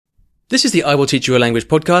This is the I Will Teach You a Language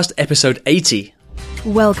podcast, episode 80.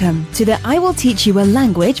 Welcome to the I Will Teach You a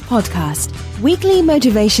Language podcast. Weekly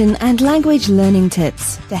motivation and language learning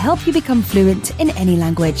tips to help you become fluent in any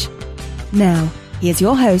language. Now, here's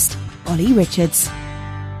your host, Ollie Richards.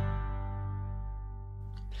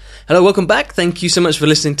 Hello, welcome back. Thank you so much for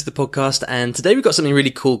listening to the podcast. And today we've got something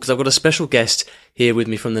really cool because I've got a special guest here with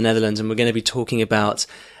me from the Netherlands, and we're going to be talking about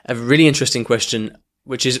a really interesting question,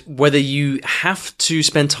 which is whether you have to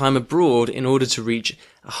spend time abroad in order to reach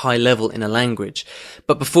a high level in a language.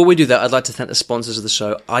 But before we do that, I'd like to thank the sponsors of the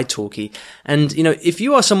show, italki. And, if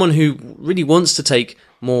you are someone who really wants to take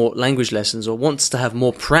more language lessons or wants to have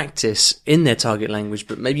more practice in their target language,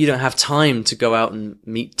 but maybe you don't have time to go out and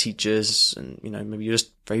meet teachers and, maybe you're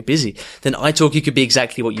just very busy, then italki could be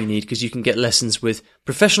exactly what you need because you can get lessons with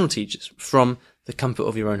professional teachers from the comfort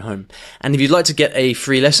of your own home. And if you'd like to get a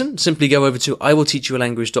free lesson, simply go over to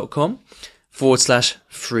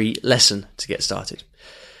iwillteachyoualanguage.com/free lesson to get started.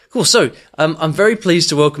 Cool. So, I'm very pleased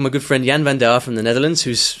to welcome my good friend Jan van der from the Netherlands,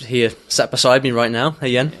 who's here sat beside me right now.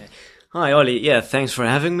 Hey, Jan. Hi, Ollie. Yeah, thanks for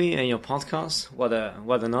having me in your podcast. What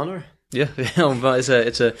an honor. Yeah, the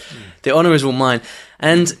honor is all mine.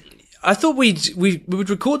 And I thought we would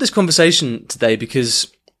record this conversation today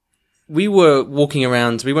because we were walking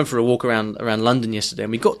around. We went for a walk around London yesterday,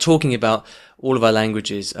 and we got talking about all of our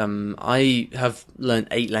languages. I have learned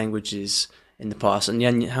 8 languages in the past, and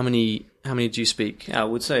Jan, how many do you speak? Yeah, I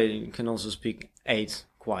would say you can also speak 8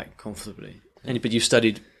 quite comfortably. But you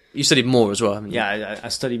studied more as well, haven't you? Yeah, I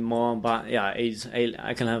studied more, but yeah, 8.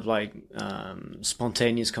 I can have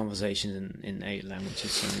spontaneous conversations in 8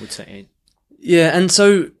 languages. So I would say 8. Yeah, and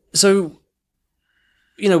so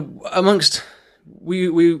amongst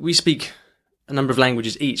we speak a number of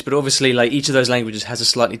languages each, but obviously each of those languages has a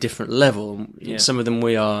slightly different level. Yeah. Some of them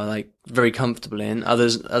we are very comfortable in,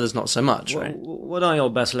 others not so much, right? What are your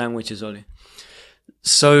best languages, Ollie?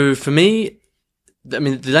 So for me, the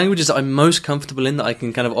languages that I'm most comfortable in, that I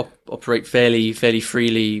can kind of operate fairly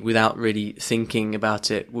freely without really thinking about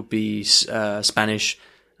it, would be Spanish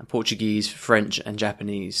and Portuguese, French and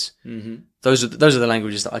Japanese. Mm-hmm. Those are the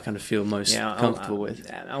languages that I kind of feel most comfortable with.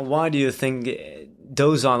 And why do you think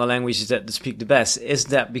those are the languages that speak the best? Is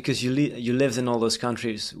that because you lived in all those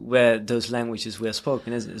countries where those languages were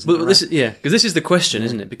spoken? Because this is the question,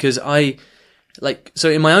 isn't it? Because so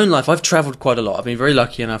in my own life, I've traveled quite a lot. I've been very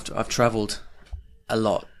lucky, and I've traveled a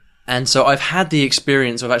lot, and so I've had the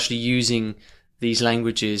experience of actually using these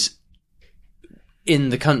languages in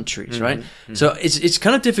the countries, right? Mm-hmm. So it's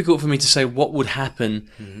kind of difficult for me to say what would happen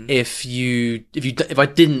if I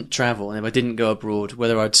didn't travel and if I didn't go abroad,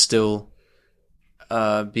 whether I'd still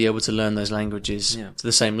be able to learn those languages to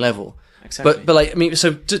the same level. Exactly. But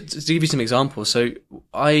so to give you some examples, so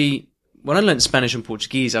when I learned Spanish and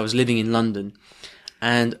Portuguese, I was living in London,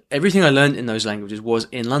 and everything I learned in those languages was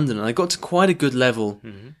in London, and I got to quite a good level.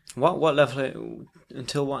 Mm-hmm.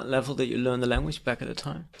 Until what level did you learn the language back at the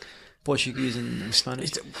time? Portuguese and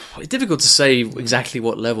Spanish? It's difficult to say exactly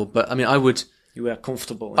what level, but you were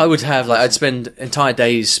comfortable. I'd spend entire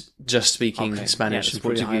days just speaking Spanish and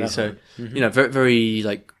Portuguese. So, very,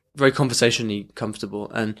 very conversationally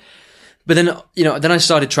comfortable. But then I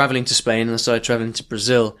started traveling to Spain and I started traveling to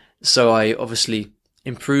Brazil. So I obviously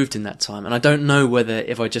improved in that time. And I don't know whether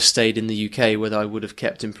if I just stayed in the UK, whether I would have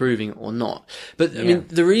kept improving or not. But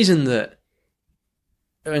the reason that,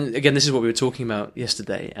 and again, this is what we were talking about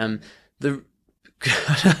yesterday. I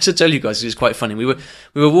should tell you guys, it's quite funny. We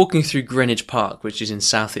were walking through Greenwich Park, which is in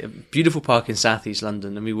a beautiful park in southeast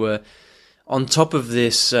London, and we were on top of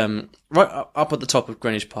this, right up at the top of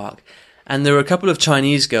Greenwich Park, and there were a couple of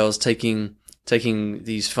Chinese girls taking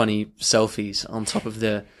these funny selfies on top of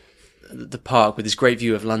the park with this great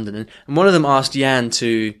view of London, and one of them asked Jan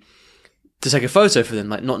to take a photo for them,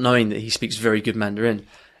 not knowing that he speaks very good Mandarin,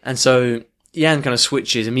 and so Jan kind of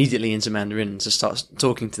switches immediately into Mandarin and just starts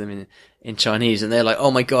talking to them in Chinese, and they're like,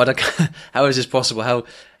 "Oh my god, how is this possible? How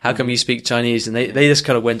come you speak Chinese?" And they just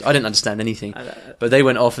kind of went, I didn't understand anything, but they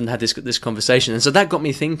went off and had this conversation, and so that got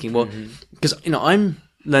me thinking. Well, because I'm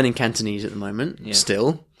learning Cantonese at the moment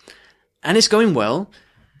still, and it's going well,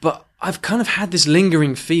 but I've kind of had this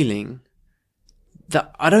lingering feeling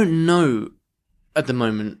that I don't know at the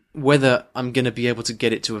moment whether I'm going to be able to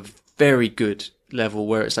get it to a very good level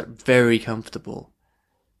where it's very comfortable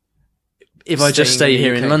if I just stay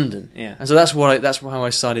here in London. Yeah. And so that's how I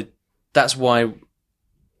started. That's kind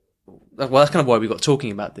of why we got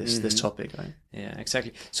talking about this topic, right? Yeah,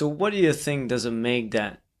 exactly. So what do you think does it make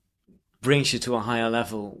that brings you to a higher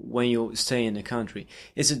level when you stay in the country?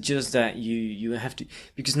 Is it just that you have to,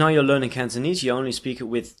 because now you're learning Cantonese, you only speak it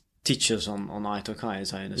with teachers on Italki,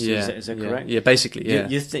 as I understand. Is that correct? Yeah, basically, yeah.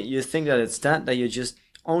 You think that it's that you just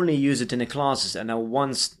only use it in the classes, and then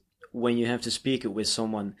once when you have to speak it with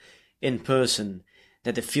someone in person,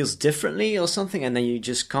 that it feels differently or something, and then you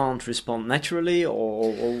just can't respond naturally,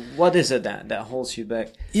 or what is it that holds you back?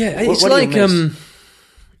 Yeah, it's what like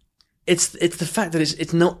it's the fact that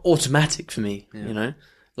it's not automatic for me, you know.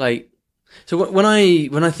 Like, so when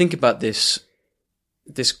I think about this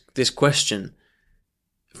question,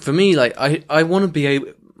 for me, like I want to be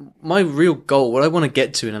able. My real goal, what I want to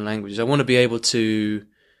get to in a language, is I want to be able to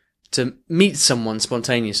meet someone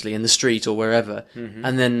spontaneously in the street or wherever,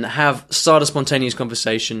 and then start a spontaneous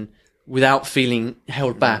conversation without feeling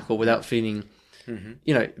held back or without feeling,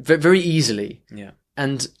 you know, very easily. Yeah.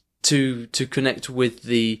 And to connect with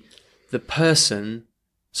the person,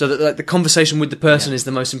 so that like the conversation with the person is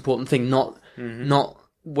the most important thing, not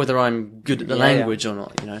whether I'm good at the language or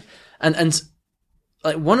not, you know. And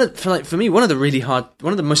like for me, one of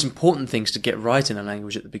the most important things to get right in a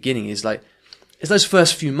language at the beginning is like, it's those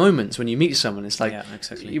first few moments when you meet someone. It's like,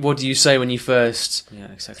 exactly. What do you say when you first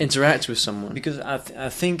interact with someone? Because I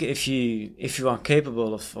think if you are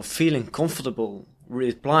capable of feeling comfortable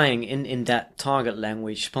replying in that target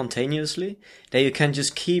language spontaneously, then you can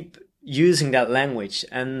just keep using that language,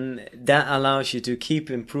 and that allows you to keep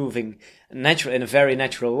improving in a very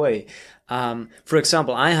natural way. For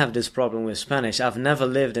example, I have this problem with Spanish. I've never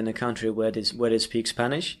lived in a country where they speak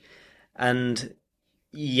Spanish, and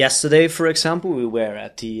yesterday, for example, we were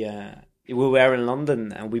in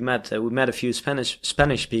London, and we met a few Spanish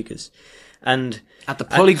speakers, and at the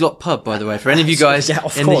Polyglot Pub, by the way, for any of you guys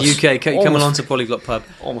in the UK, come along to Polyglot Pub.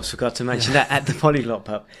 Almost forgot to mention that, at the Polyglot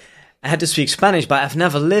Pub. I had to speak Spanish, but I've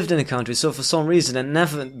never lived in a country, so for some reason it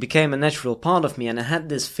never became a natural part of me, and I had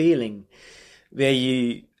this feeling where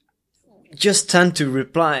you just tend to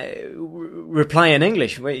reply in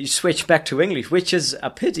English, where you switch back to English, which is a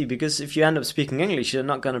pity, because if you end up speaking English, you're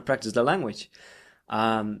not going to practice the language.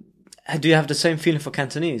 Do you have the same feeling for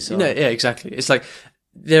Cantonese? Or? No, yeah, exactly. It's like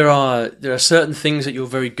there are certain things that you're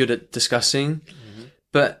very good at discussing,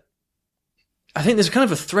 but I think there's kind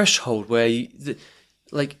of a threshold where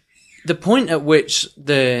the point at which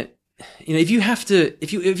if you have to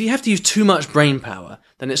use too much brain power,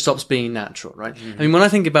 then it stops being natural, right? I mean, when I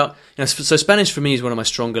think about, so Spanish for me is one of my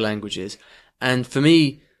stronger languages, and for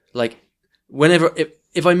me, like,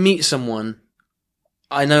 if I meet someone,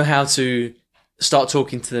 I know how to start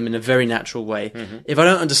talking to them in a very natural way. If I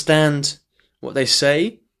don't understand what they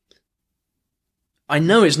say, I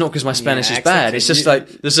know it's not because my Spanish is bad. It's just like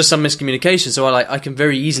there's just some miscommunication, so I can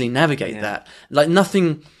very easily navigate that. Like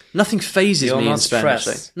nothing phases me in Spanish.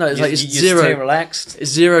 Like, no, it's zero. Stay relaxed.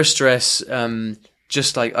 It's zero stress.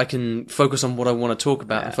 Just like I can focus on what I want to talk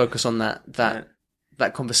about and focus on that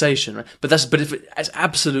conversation. Right? But it's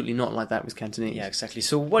absolutely not like that with Cantonese. Yeah, exactly.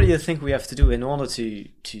 So what do you think we have to do in order to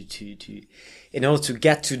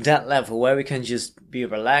get to that level where we can just be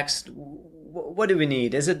relaxed? What do we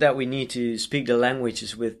need? Is it that we need to speak the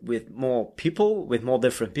languages with more people, with more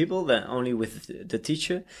different people than only with the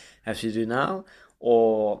teacher, as we do now?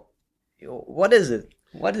 Or what is it?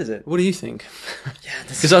 What is it? What do you think?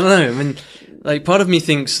 Because I don't know. I mean, like, part of me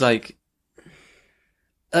thinks the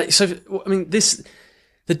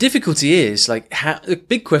difficulty is the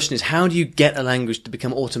big question is, how do you get a language to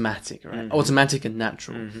become automatic, right? Automatic and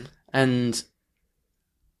natural. And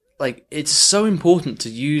like, it's so important to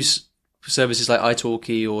use services like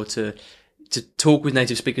italki or to talk with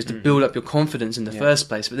native speakers to build up your confidence in the first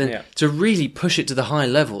place, but then to really push it to the high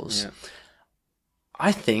levels.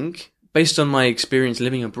 I think, based on my experience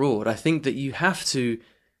living abroad, I think that you have to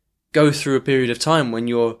go through a period of time when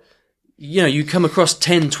you come across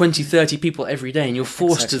 10, 20, 30 people every day, and you're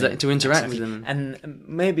forced to interact with them. And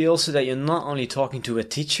maybe also that you're not only talking to a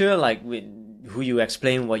teacher, like who you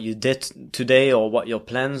explain what you did today or what your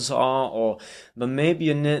plans are, but maybe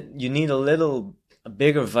you need a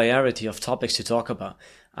bigger variety of topics to talk about.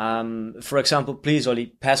 For example, please, Oli,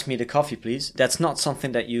 pass me the coffee, please. That's not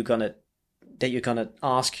something that you're gonna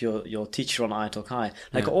ask your teacher on Italki.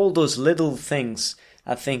 Like all those little things,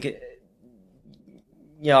 I think,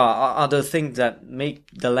 are the things that make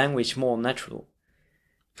the language more natural.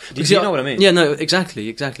 Do you know what I mean? Yeah, no, exactly.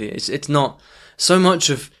 It's not so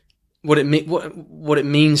much of what it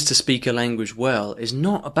means to speak a language well is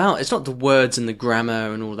not about. It's not the words and the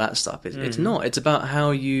grammar and all that stuff. It's not. It's about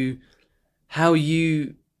how you.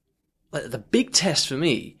 Like, the big test for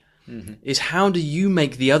me is, how do you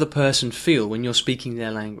make the other person feel when you're speaking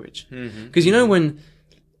their language? Because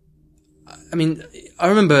I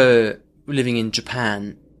remember living in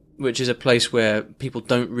Japan, which is a place where people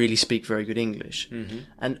don't really speak very good English.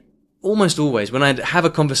 And almost always when I'd have a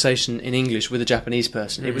conversation in English with a Japanese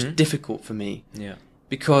person, it was difficult for me. Yeah.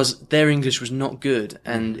 Because their English was not good,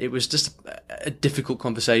 and it was just a difficult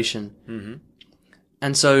conversation. Mm-hmm.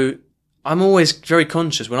 And so I'm always very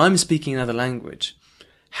conscious when I'm speaking another language,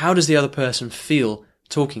 how does the other person feel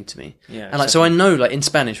talking to me? Yeah, and like, so I know, like in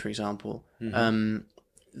Spanish, for example,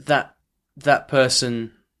 that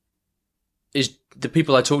person is, the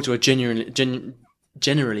people I talk to are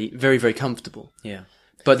generally very, very comfortable. Yeah.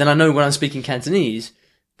 But then I know when I'm speaking Cantonese,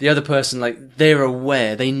 the other person, like, they're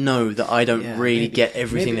aware, they know that I don't really get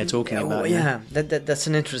everything they're talking about. Yeah, that's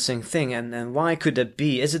an interesting thing. And why could that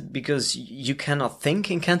be? Is it because you cannot think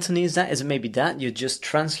in Cantonese? Is it maybe that you're just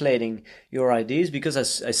translating your ideas? Because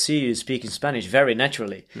I see you speaking Spanish very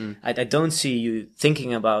naturally. I don't see you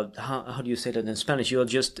thinking about how do you say that in Spanish. You're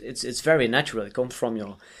just, it's very natural. It comes from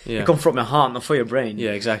your heart, not for your brain.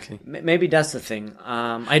 Yeah, exactly. Maybe that's the thing.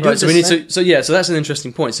 So that's an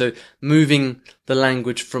interesting point. So moving the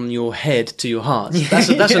language from your head to your heart. That's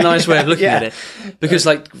a nice way of looking at it. Because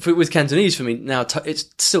like with Cantonese for me now, it's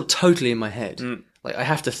still totally in my head. Like I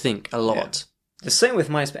have to think a lot. Yeah. The same with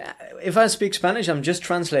if I speak Spanish, I'm just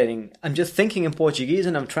translating. I'm just thinking in Portuguese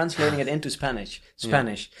and I'm translating it into Spanish.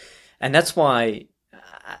 And that's why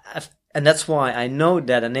I know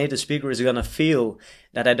that a native speaker is going to feel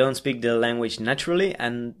that I don't speak the language naturally,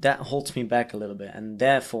 and that holds me back a little bit. And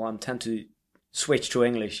therefore I tend to switch to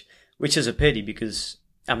English, which is a pity because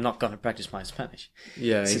I'm not going to practice my Spanish.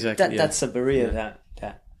 Yeah, so exactly. That's a barrier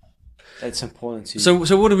that's important to.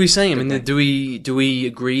 So what are we saying? I mean, do we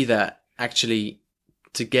agree that actually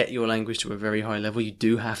to get your language to a very high level, you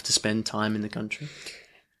do have to spend time in the country?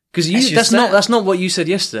 Because that's not what you said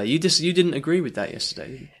yesterday. You didn't agree with that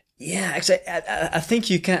yesterday. Yeah, actually, I think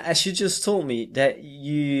you can. As you just told me that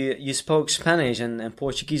you spoke Spanish and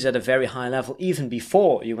Portuguese at a very high level even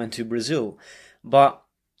before you went to Brazil, but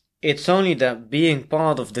it's only that being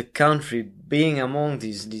part of the country, being among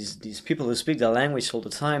these people who speak the language all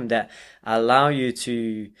the time, that allow you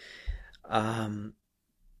to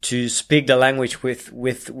speak the language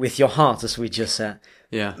with your heart, as we just said.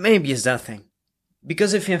 Yeah. Maybe it's that thing.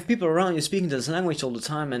 Because if you have people around you speaking this language all the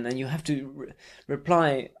time and you have to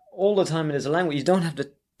reply all the time in this language, you don't have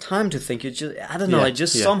the time to think. You just, I don't know,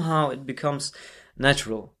 somehow it becomes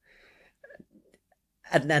natural.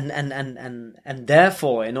 And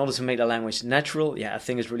therefore, in order to make the language natural, I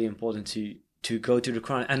think it's really important to go to the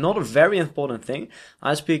ground. Another very important thing,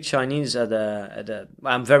 I speak Chinese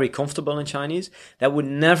I'm very comfortable in Chinese. That would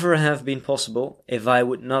never have been possible if I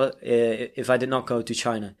did not go to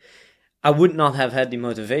China. I would not have had the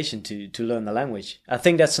motivation to learn the language. I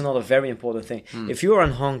think that's another very important thing. If you are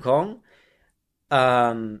in Hong Kong,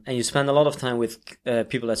 and you spend a lot of time with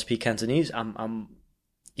people that speak Cantonese,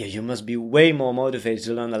 you must be way more motivated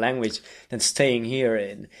to learn the language than staying here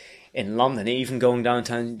in London, even going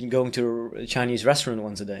downtown, going to a Chinese restaurant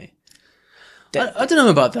once a day. I don't know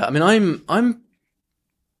about that. I mean, I'm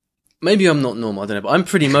maybe I'm not normal. I don't know, but I'm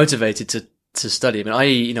pretty motivated to study. I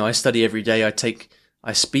mean, I study every day.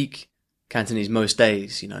 I speak Cantonese most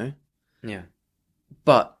days. Yeah.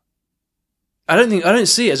 But I don't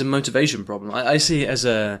see it as a motivation problem. I see it as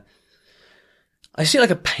like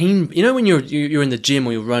a pain. When you're in the gym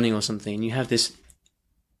or you're running or something, and you have this,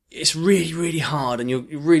 it's really, really hard, and you're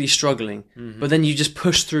really struggling. Mm-hmm. But then you just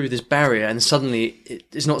push through this barrier, and suddenly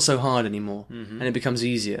it's not so hard anymore, and it becomes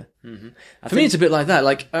easier. Mm-hmm. For me, it's a bit like that.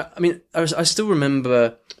 Like, I still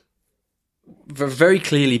remember very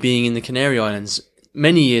clearly being in the Canary Islands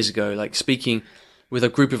many years ago, like speaking with a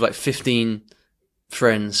group of like 15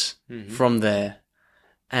 friends from there,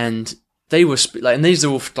 and they were and these are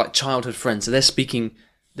all like childhood friends, so they're speaking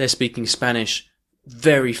Spanish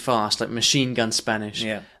very fast, like machine gun Spanish.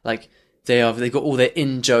 Yeah, like they got all their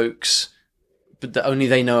in jokes, but only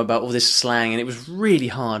they know about all this slang, and it was really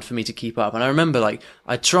hard for me to keep up. And I remember like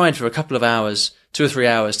I tried for a couple of hours, 2 or 3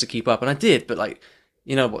 hours to keep up, and I did, but like,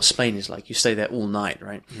 you know what Spain is like, you stay there all night,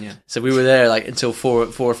 right? Yeah. So we were there like until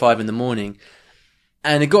 4 or 5 in the morning.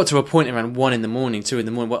 And it got to a point around 1 in the morning, 2 in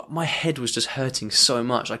the morning, where my head was just hurting so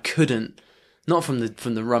much. I couldn't, not from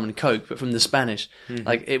the rum and coke, but from the Spanish. Mm-hmm.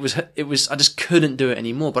 Like it was, I just couldn't do it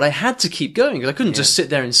anymore. But I had to keep going because I couldn't just sit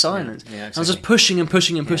there in silence. Yeah, exactly. I was just pushing and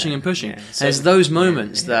pushing and pushing and pushing. Yeah. So, and it's those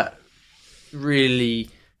moments that really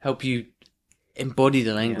help you embody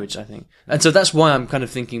the language, I think. And so that's why I'm kind of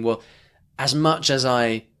thinking, well, as much as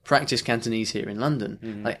I practice Cantonese here in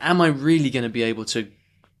London, like, am I really going to be able to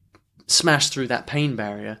smash through that pain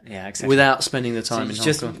barrier without spending the time in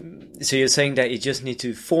Hong Kong? So you're saying that you just need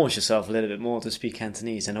to force yourself a little bit more to speak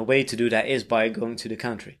Cantonese, and a way to do that is by going to the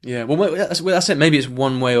country. Yeah, well, that's it. Maybe it's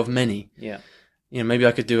one way of many. Yeah. Maybe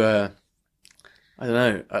I could do I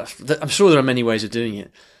don't know. I'm sure there are many ways of doing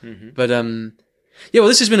it, but yeah. Well,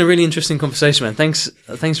 this has been a really interesting conversation, man. Thanks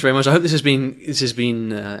very much. I hope this has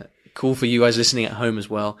been cool for you guys listening at home as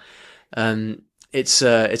well. It's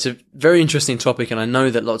a very interesting topic, and I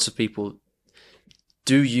know that lots of people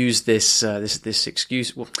do use this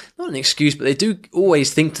excuse. Well, not an excuse, but they do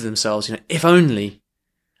always think to themselves, if only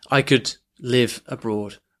I could live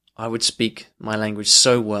abroad, I would speak my language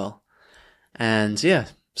so well. And yeah,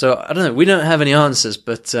 so I don't know. We don't have any answers,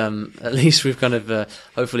 but at least we've kind of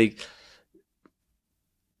hopefully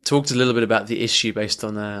talked a little bit about the issue based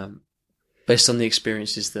on the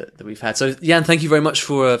experiences that we've had. So Jan, thank you very much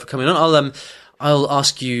for coming on. I'll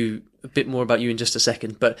ask you a bit more about you in just a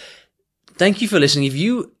second, but thank you for listening. If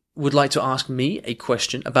you would like to ask me a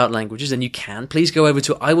question about languages, then you can. Please go over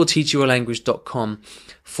to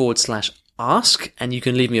iwillteachyoualanguage.com/ask, and you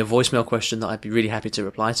can leave me a voicemail question that I'd be really happy to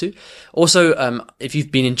reply to. Also, if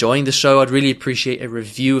you've been enjoying the show, I'd really appreciate a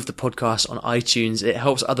review of the podcast on iTunes. It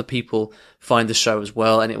helps other people find the show as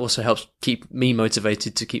well, and it also helps keep me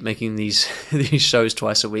motivated to keep making these shows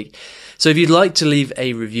twice a week. So if you'd like to leave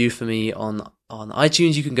a review for me on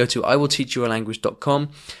iTunes, you can go to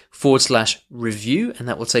iwillteachyoualanguage.com/review, and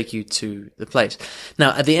that will take you to the place.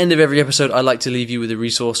 Now, at the end of every episode, I like to leave you with a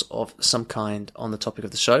resource of some kind on the topic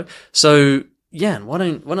of the show. So, Jan, why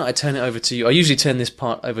don't I turn it over to you? I usually turn this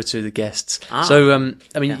part over to the guests. So,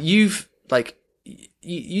 I mean, you've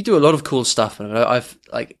you do a lot of cool stuff, and I've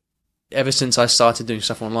ever since I started doing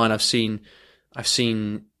stuff online, I've seen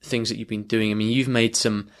things that you've been doing. I mean, you've made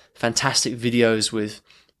some fantastic videos with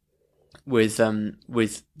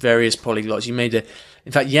various polyglots.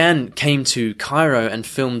 In fact, Jan came to Cairo and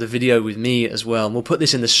filmed a video with me as well. And we'll put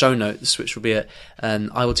this in the show notes, which will be at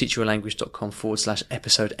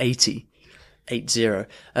iwillteachyoualanguage.com/episode 80.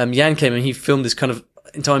 Jan came and he filmed this kind of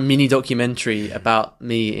entire mini documentary about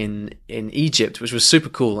me in Egypt, which was super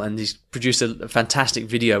cool. And he's produced a fantastic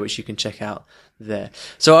video, which you can check out there.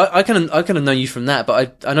 So I kind of know you from that,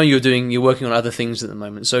 but I know you're working on other things at the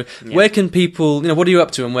moment. So where can people, what are you up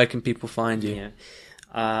to, and where can people find you? Yeah.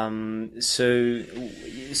 So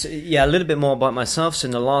yeah, a little bit more about myself. So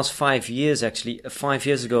in the last 5 years, actually, 5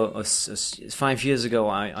 years ago, I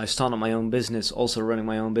started my own business, also running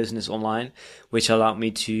my own business online, which allowed me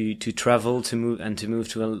to travel, to move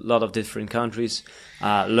to a lot of different countries,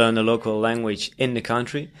 learn the local language in the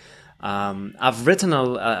country. I've written a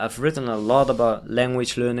lot about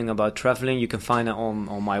language learning, about traveling. You can find it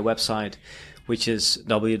on my website, which is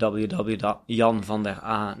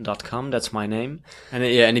www.janvandera.com. That's my name. And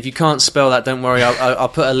and if you can't spell that, don't worry. I'll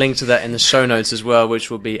put a link to that in the show notes as well, which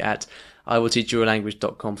will be at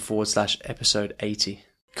iwillteachyoualanguage.com/episode 80.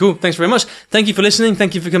 Cool. Thanks very much. Thank you for listening.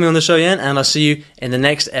 Thank you for coming on the show, Jan, and I'll see you in the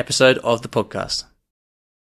next episode of the podcast.